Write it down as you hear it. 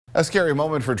A scary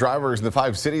moment for drivers in the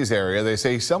Five Cities area. They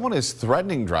say someone is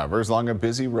threatening drivers along a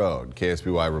busy road.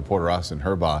 KSBY reporter Austin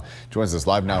Herbaugh joins us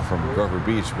live now from Grover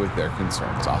Beach with their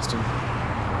concerns. Austin?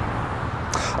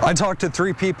 I talked to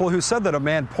three people who said that a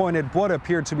man pointed what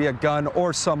appeared to be a gun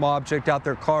or some object at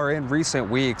their car in recent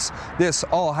weeks. This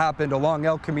all happened along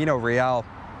El Camino Real.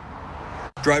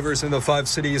 Drivers in the Five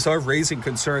Cities are raising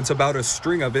concerns about a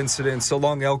string of incidents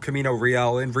along El Camino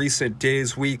Real in recent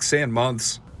days, weeks, and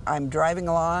months. I'm driving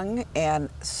along and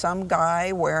some guy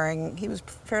he was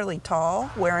fairly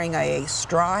tall, wearing a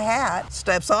straw hat,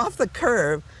 steps off the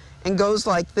curb and goes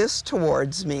like this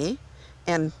towards me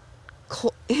and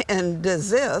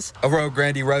does this. A Rio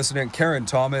Grande resident, Karen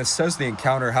Thomas, says the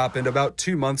encounter happened about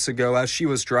 2 months ago as she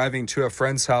was driving to a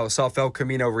friend's house off El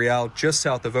Camino Real just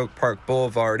south of Oak Park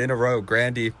Boulevard in Rio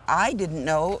Grande. I didn't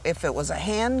know if it was a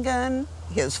handgun,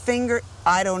 his finger,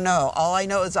 I don't know. All I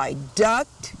know is I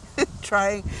ducked,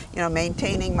 trying,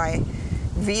 maintaining my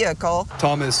vehicle.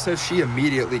 Thomas says she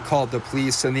immediately called the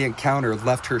police and the encounter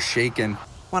left her shaken.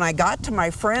 When I got to my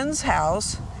friend's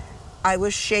house, I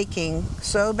was shaking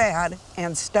so bad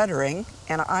and stuttering,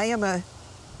 and I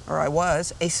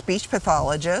was a speech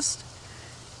pathologist.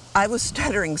 I was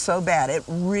stuttering so bad, it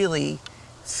really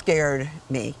scared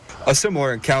me. A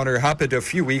similar encounter happened a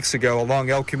few weeks ago along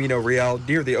El Camino Real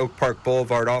near the Oak Park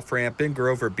Boulevard off-ramp in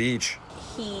Grover Beach.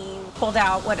 He pulled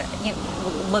out what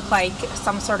looked like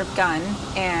some sort of gun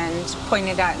and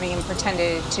pointed at me and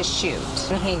pretended to shoot.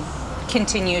 And he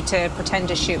continued to pretend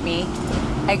to shoot me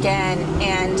again,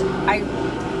 and I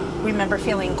remember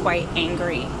feeling quite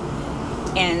angry,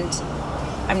 and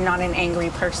I'm not an angry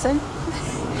person.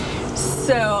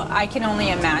 So I can only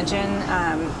imagine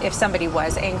if somebody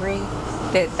was angry,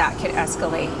 that could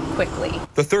escalate quickly.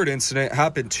 The third incident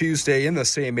happened Tuesday in the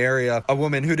same area. A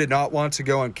woman who did not want to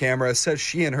go on camera says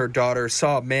she and her daughter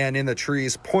saw a man in the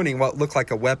trees pointing what looked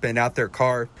like a weapon at their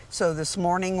car. So this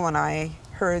morning when I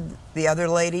heard the other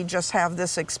lady just have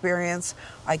this experience,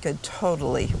 I could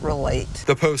totally relate.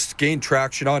 The post gained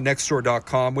traction on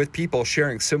Nextdoor.com with people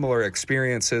sharing similar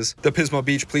experiences. The Pismo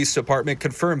Beach Police Department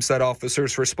confirms that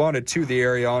officers responded to the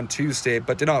area on Tuesday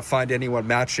but did not find anyone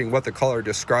matching what the caller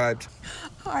described.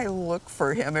 I look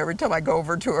for him every time I go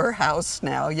over to her house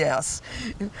now, yes,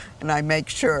 and I make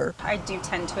sure. I do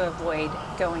tend to avoid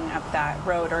going up that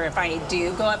road, or if I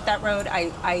do go up that road,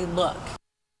 I look.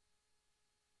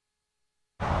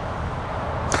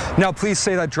 Now, police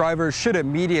say that drivers should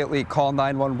immediately call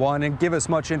 911 and give as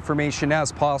much information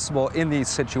as possible in these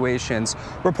situations.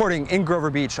 Reporting in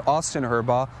Grover Beach, Austin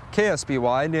Herbaugh,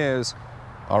 KSBY News.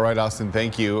 All right, Austin,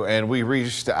 thank you. And we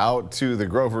reached out to the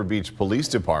Grover Beach Police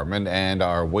Department and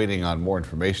are waiting on more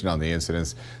information on the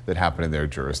incidents that happened in their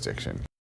jurisdiction.